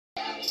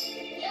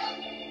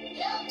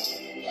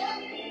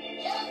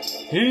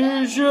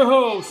Here's your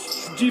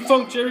host,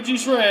 G-Funk Jerry G.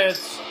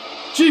 Shrants,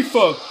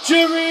 G-Funk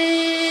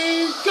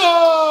Jerry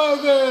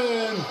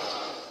Garvin.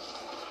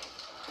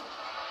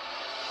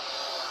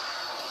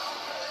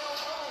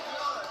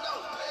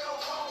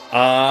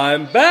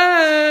 I'm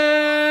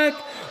back.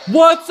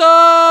 What's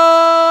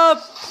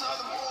up?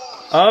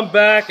 I'm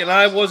back and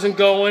I wasn't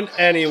going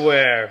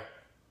anywhere.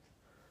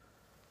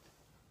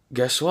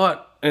 Guess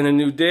what? In the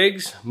new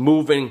digs,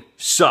 moving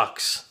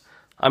sucks.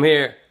 I'm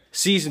here,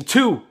 season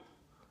 2.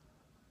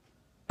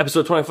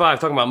 Episode 25,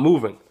 talking about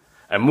moving.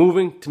 And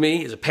moving, to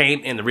me, is a pain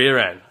in the rear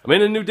end. I'm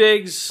in the new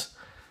digs.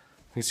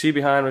 You can see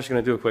behind, we're just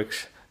going to do a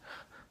quick...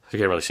 I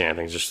can't really see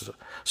anything, just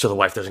so the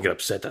wife doesn't get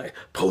upset that I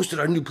posted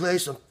our new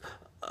place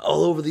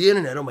all over the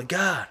internet. Oh my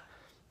God.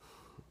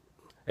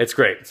 It's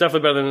great. It's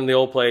definitely better than the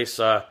old place.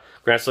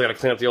 Grant's still got to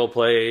clean up the old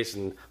place.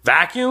 And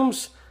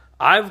vacuums?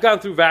 I've gone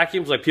through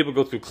vacuums like people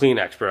go through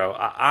Kleenex, bro.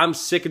 I'm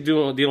sick of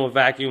dealing with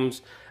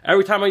vacuums.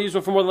 Every time I use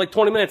one for more than like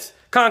 20 minutes,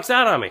 conks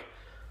out on me.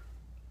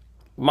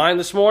 Mine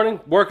this morning,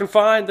 working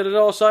fine. Did it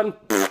all of a sudden?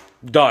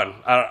 Done.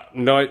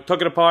 I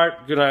took it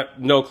apart.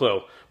 No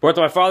clue. Brought it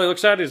to my father. He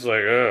looks at it. He's like,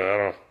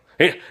 I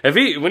don't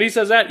know. When he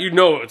says that, you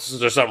know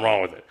there's something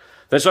wrong with it.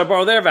 Then so I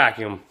borrow their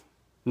vacuum.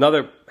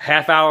 Another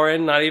half hour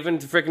in, not even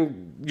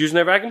freaking using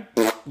their vacuum,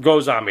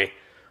 goes on me.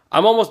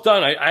 I'm almost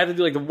done. I had to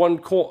do like the one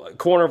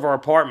corner of our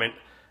apartment,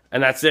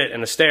 and that's it,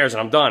 and the stairs,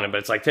 and I'm done. But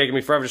it's like taking me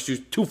forever just to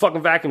use 2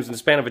 fucking vacuums in the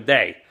span of a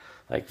day.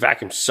 Like,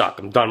 vacuums suck.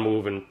 I'm done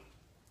moving.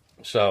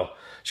 So,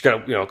 just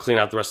gotta, clean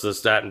out the rest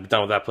of that and be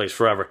done with that place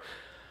forever.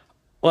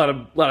 A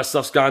lot of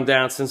stuff's gone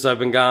down since I've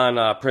been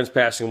gone. Prince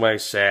passing away,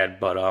 sad,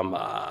 but,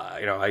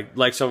 I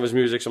like some of his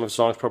music, some of his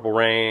songs, Purple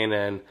Rain,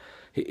 and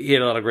he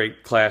had a lot of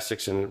great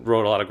classics and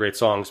wrote a lot of great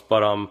songs.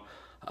 But,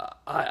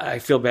 I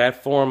feel bad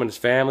for him and his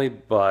family,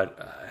 but,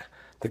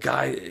 the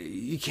guy,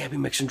 you can't be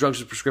mixing drugs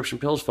with prescription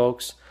pills,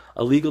 folks.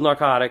 Illegal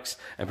narcotics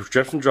and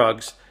prescription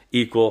drugs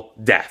equal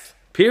death.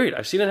 Period.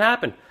 I've seen it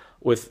happen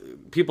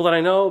with people that I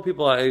know,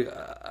 people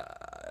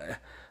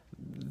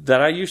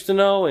that I used to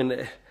know,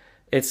 and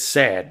it's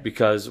sad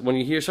because when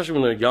you hear, especially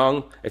when they're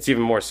young, it's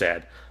even more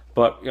sad.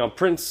 But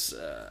Prince,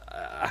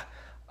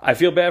 I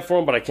feel bad for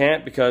him, but I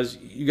can't because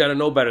you got to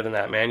know better than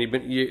that, man. You're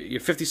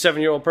a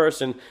 57-year-old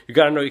person. You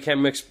got to know you can't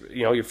mix.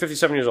 You're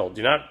 57 years old.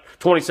 You're not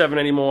 27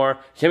 anymore.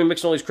 You can't be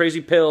mixing all these crazy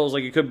pills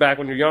like you could back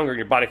when you're younger and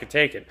your body could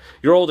take it.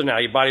 You're older now.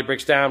 Your body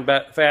breaks down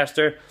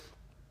faster.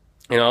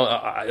 You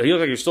look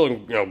like you're still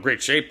in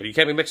great shape, but you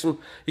can't be mixing.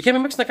 You can't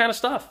be mixing that kind of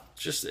stuff.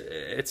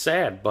 It's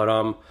sad.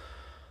 But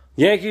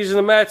Yankees and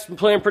the Mets been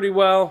playing pretty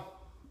well.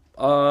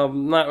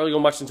 Not really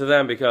going much into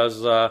them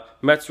because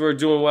Mets were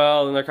doing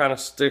well and they're kind of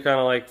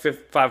like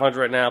 500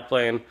 right now,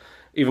 playing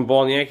even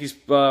ball. And the Yankees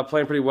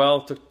playing pretty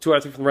well. Took 2 out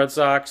of 3 from the Red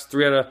Sox,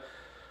 3 out of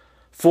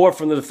 4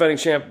 from the defending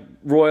champ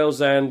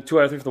Royals, and 2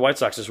 out of 3 from the White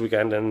Sox this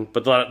weekend.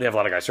 But they have a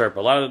lot of guys hurt.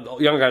 But a lot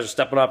of younger guys are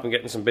stepping up and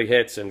getting some big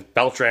hits. And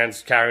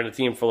Beltran's carrying the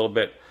team for a little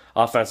bit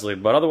offensively.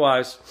 But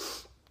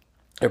otherwise,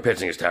 their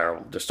pitching is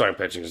terrible. Their starting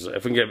pitching is,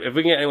 if we can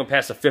get anyone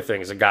past the 5th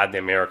inning, it's a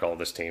goddamn miracle of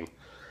this team.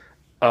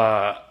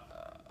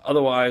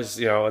 Otherwise,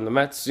 and the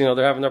Mets, they're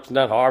having ups and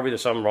downs. Harvey,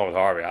 there's something wrong with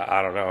Harvey.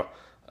 I don't know.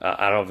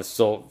 I don't know if it's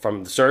still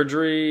from the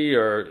surgery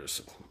or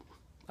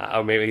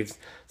maybe he's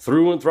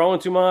throwing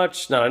too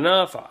much, not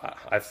enough.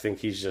 I think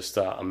he's just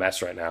a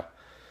mess right now.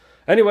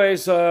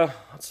 Anyways,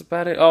 that's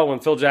about it. Oh,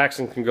 and Phil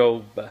Jackson can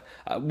go.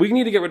 We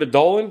need to get rid of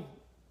Dolan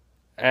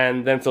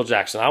and then Phil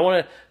Jackson. I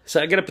want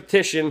to get a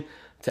petition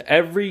to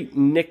every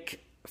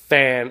Knick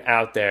fan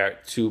out there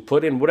to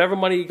put in whatever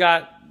money you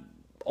got,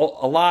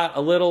 a lot,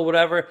 a little,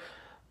 whatever,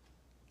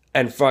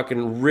 and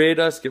fucking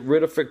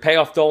pay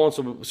off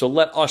Dolan, so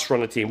let us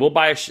run the team. We'll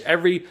buy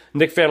every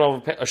Knick fan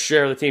a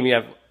share of the team. You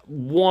have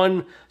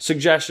one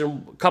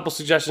suggestion, a couple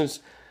suggestions.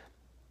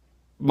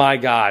 My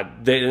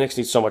God, the Knicks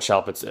need so much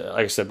help. It's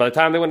like I said, by the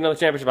time they win another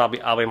championship,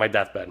 I'll be in my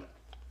deathbed.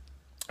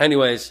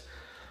 Anyways,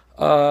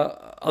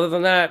 other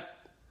than that,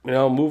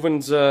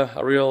 moving's a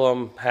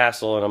real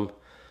hassle, and I'm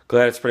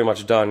glad it's pretty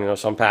much done.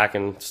 So I'm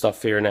packing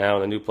stuff here now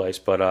in the new place,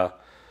 but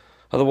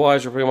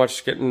otherwise, we're pretty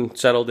much getting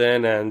settled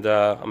in, and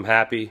I'm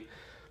happy.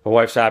 My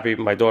wife's happy.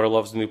 My daughter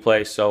loves the new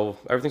place, so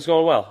everything's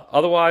going well.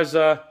 Otherwise,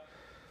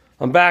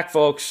 I'm back,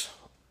 folks.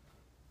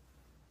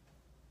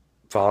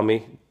 Follow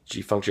me,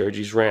 G-Funk Jerry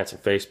G's Rants on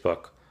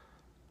Facebook,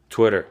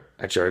 Twitter,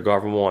 at Jerry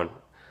Garvin1.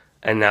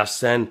 And now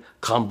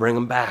come bring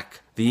them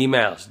back. The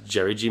emails,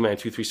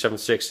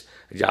 jerrygman2376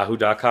 at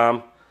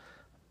yahoo.com.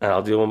 And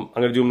I'll do them.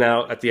 I'm going to do them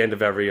now at the end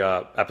of every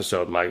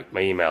episode, my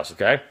emails,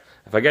 okay?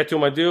 If I get to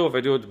them, I do. If I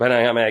do, depending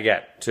on how many I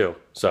get, too.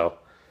 So,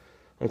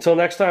 until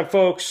next time,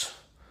 folks,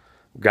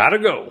 gotta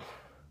go.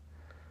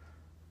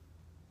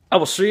 I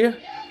will see you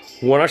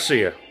when I see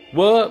you.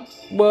 What?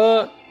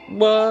 Boo.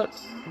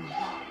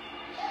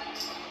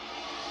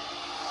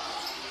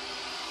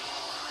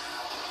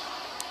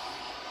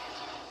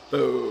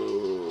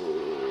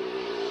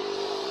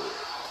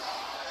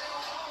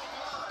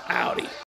 Howdy.